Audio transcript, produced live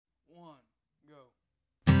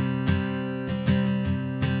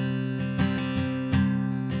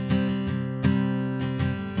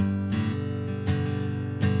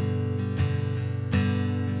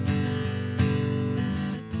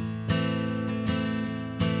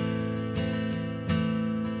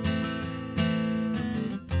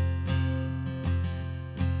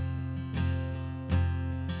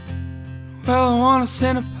Well, I wanna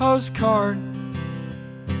send a postcard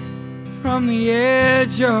from the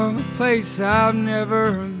edge of a place I've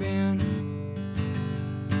never been,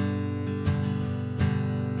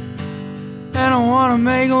 and I wanna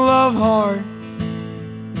make love hard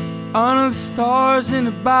under the stars in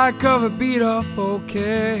the back of a beat-up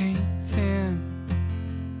OK-10.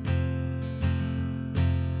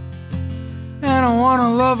 And I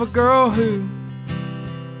wanna love a girl who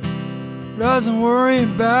doesn't worry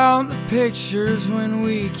about the pictures when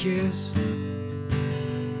we kiss,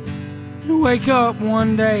 and wake up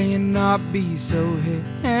one day and not be so hit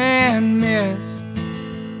and miss,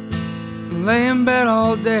 and lay in bed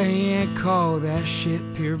all day and call that shit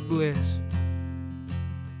pure bliss.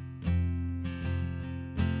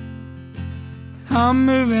 I'm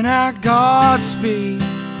moving at God's speed.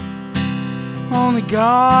 Only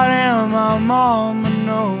God and my mama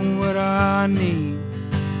know what I need,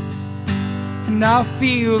 and I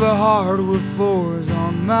feel the hardwood floors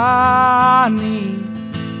on my knees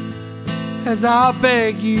as I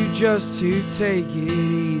beg you just to take it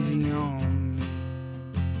easy on me.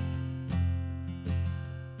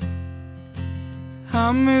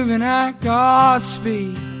 I'm moving at God's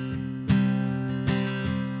speed.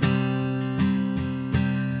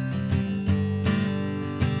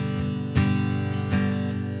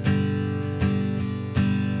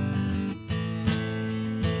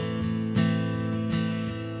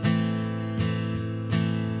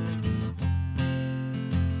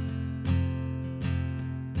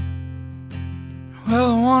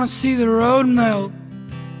 Well, I wanna see the road melt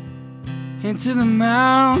into the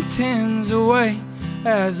mountains away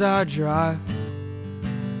as I drive,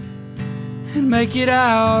 and make it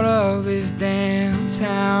out of this damn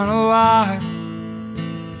town alive,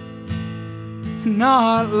 and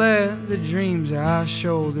not let the dreams I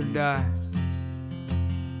shoulder die.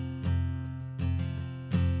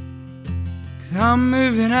 'Cause I'm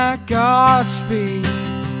moving at God's speed.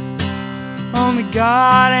 Only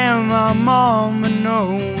God and my mama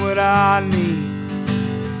know what I need,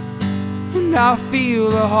 and I feel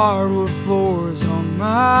the hardwood floors on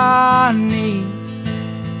my knees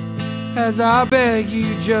as I beg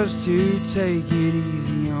you just to take it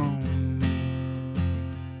easy on me.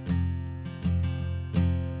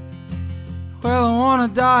 Well, I wanna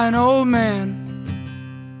die an old man,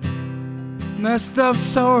 messed up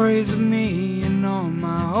stories of me and all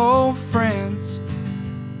my old friends,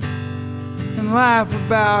 and laugh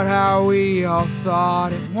about how we all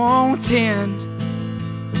thought it won't end,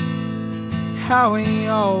 how we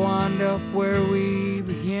all wind up where we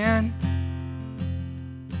began.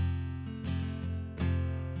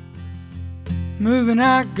 Moving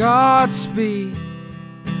at God's speed,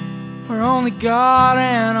 where only God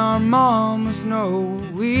and our mamas know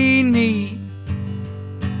what we need,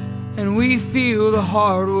 and we feel the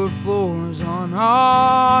hardwood floors on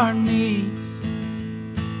our knees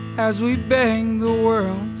as we beg the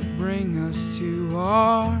world to bring us to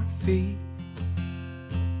our feet.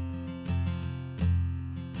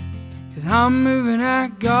 'Cause I'm moving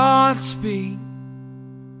at God's speed.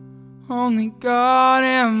 Only God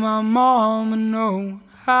and my mama know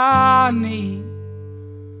what I need,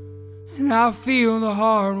 and I feel the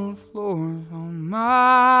hardwood floors on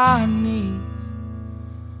my knees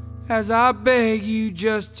as I beg you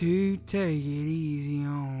just to take it easy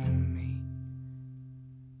on me.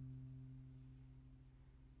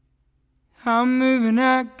 I'm moving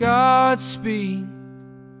at God's speed.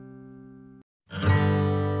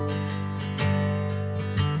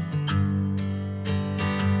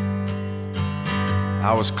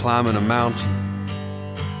 I was climbing a mountain,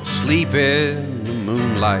 asleep in the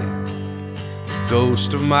moonlight. The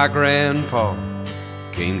ghost of my grandpa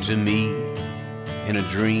came to me in a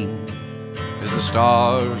dream. As the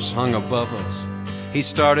stars hung above us, he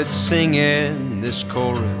started singing this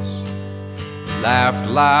chorus. He laughed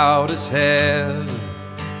loud as hell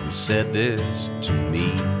and said this to me: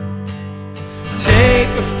 take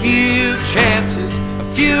a few chances, a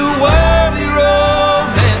few worthy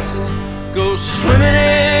romances, go swimming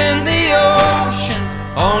in the ocean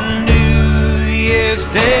on New Year's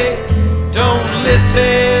Day. Don't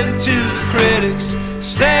listen to the critics,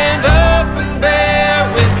 stand up and bear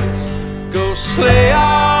witness, go slay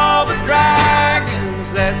all the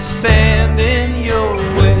dragons that stand in your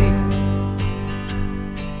way.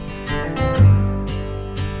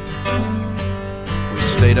 We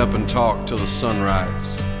stayed up and talked till the sunrise,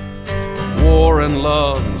 of war and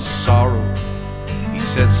love and sorrow. He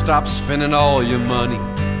said, stop spending all your money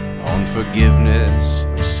on forgiveness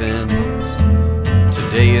of sins.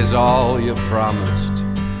 Today is all you're promised,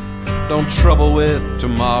 don't trouble with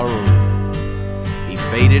tomorrow. He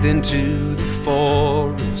faded into the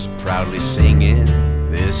forest, proudly singing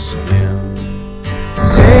this hymn.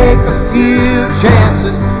 Take a few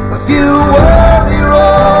chances, a few worthy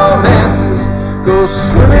romances. Go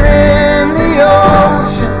swimming in the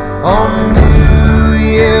ocean on New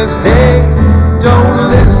Year's Day. Don't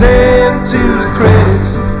listen to the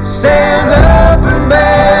critics, stand up and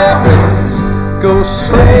bear witness. Go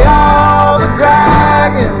slay all the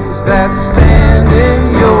dragons that stand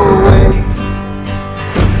in your way.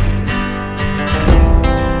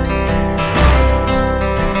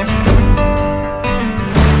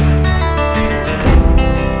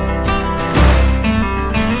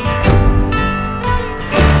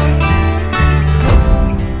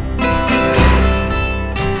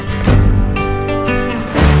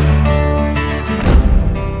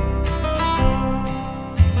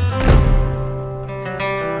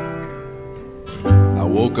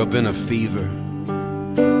 Woke up in a fever,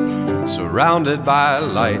 surrounded by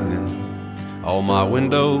lightning. All my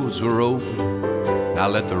windows were open, I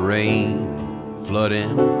let the rain flood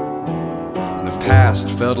in. And the past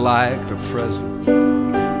felt like the present,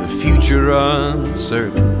 the future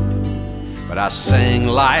uncertain. But I sang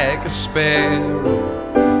like a sparrow,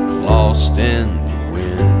 lost in the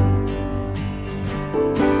wind.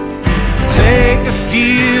 Take a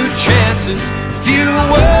few chances, a few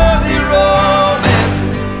worthy romances.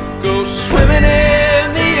 Go swimming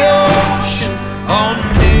in the ocean on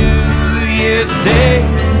New Year's Day.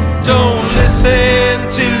 Don't listen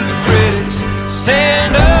to the critics,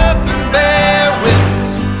 stand up and bear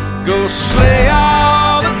witness. Go slay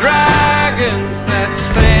all the dragons that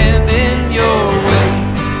stand in your way.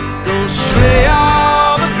 Go slay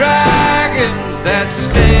all the dragons that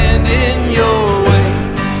stand in your way.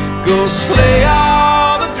 Go slay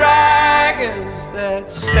all the dragons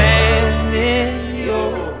that stand in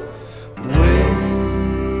your way.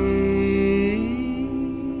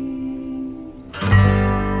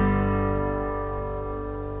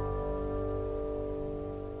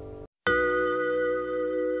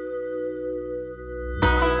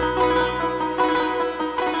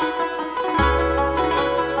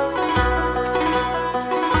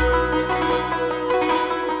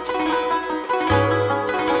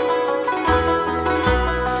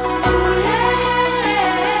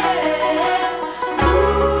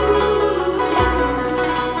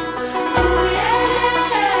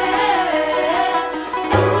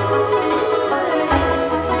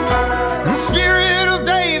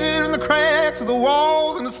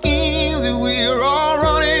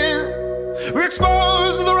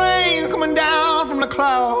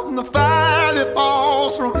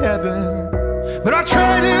 But our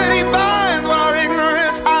tragedy binds while our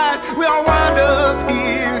ignorance hides. We all wind up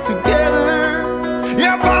here together.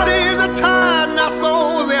 Yeah, bodies are tied and our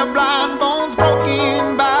souls, they're blind, bones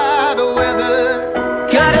broken by the weather.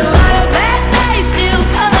 Got a lot of bad days still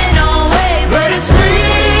coming our way, but it's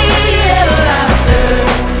sweet ever after.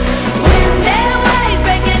 Wind and waves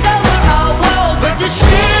breaking over our walls, but the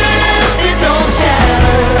ship, it don't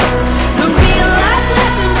shatter. The real life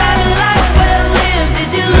lesson about a life well lived is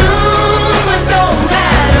you lose what don't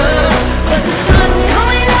matter. But the sun's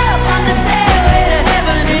coming up on the stairway to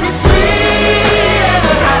heaven, and it's sweet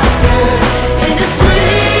ever after. And it's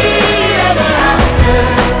sweet ever after.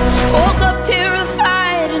 Woke up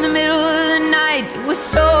terrified in the middle of the night to a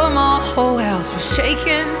storm, our whole house was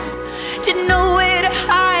shaking. Didn't know where to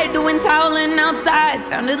hide, the wind howling outside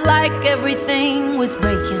sounded like everything was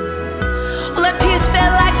breaking. Well, our tears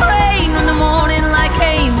fell like rain when the morning light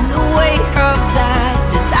came in the wake of that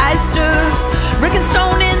disaster. Brick and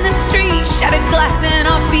stone in the street, shattered glass in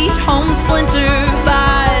our feet, home splintered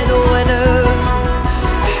by the weather.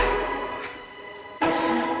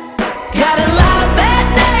 Got a lot of bad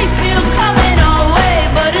days still coming our way,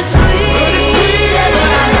 but it's sweet ever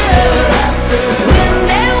after. Wind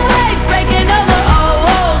and waves breaking over our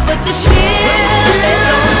walls, but the ship, it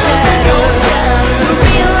don't shatter. The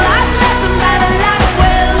real life lesson about a life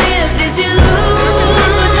well lived is you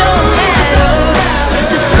lose what don't matter.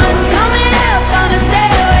 The sun's coming up on the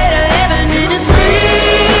stairway to heaven, and it's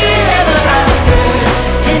sweet ever after.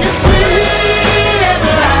 And it's sweet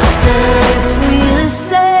ever after. If we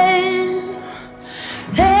listen,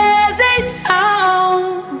 there's a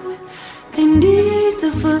sound beneath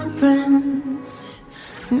the footprints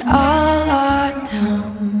in all our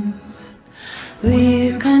towns.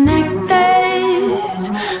 We're connected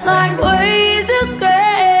like waves of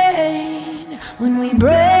grain. When we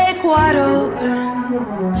break wide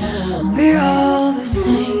open, we're all the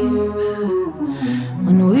same.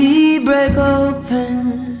 When we break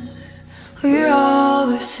open, we're all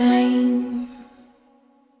the same.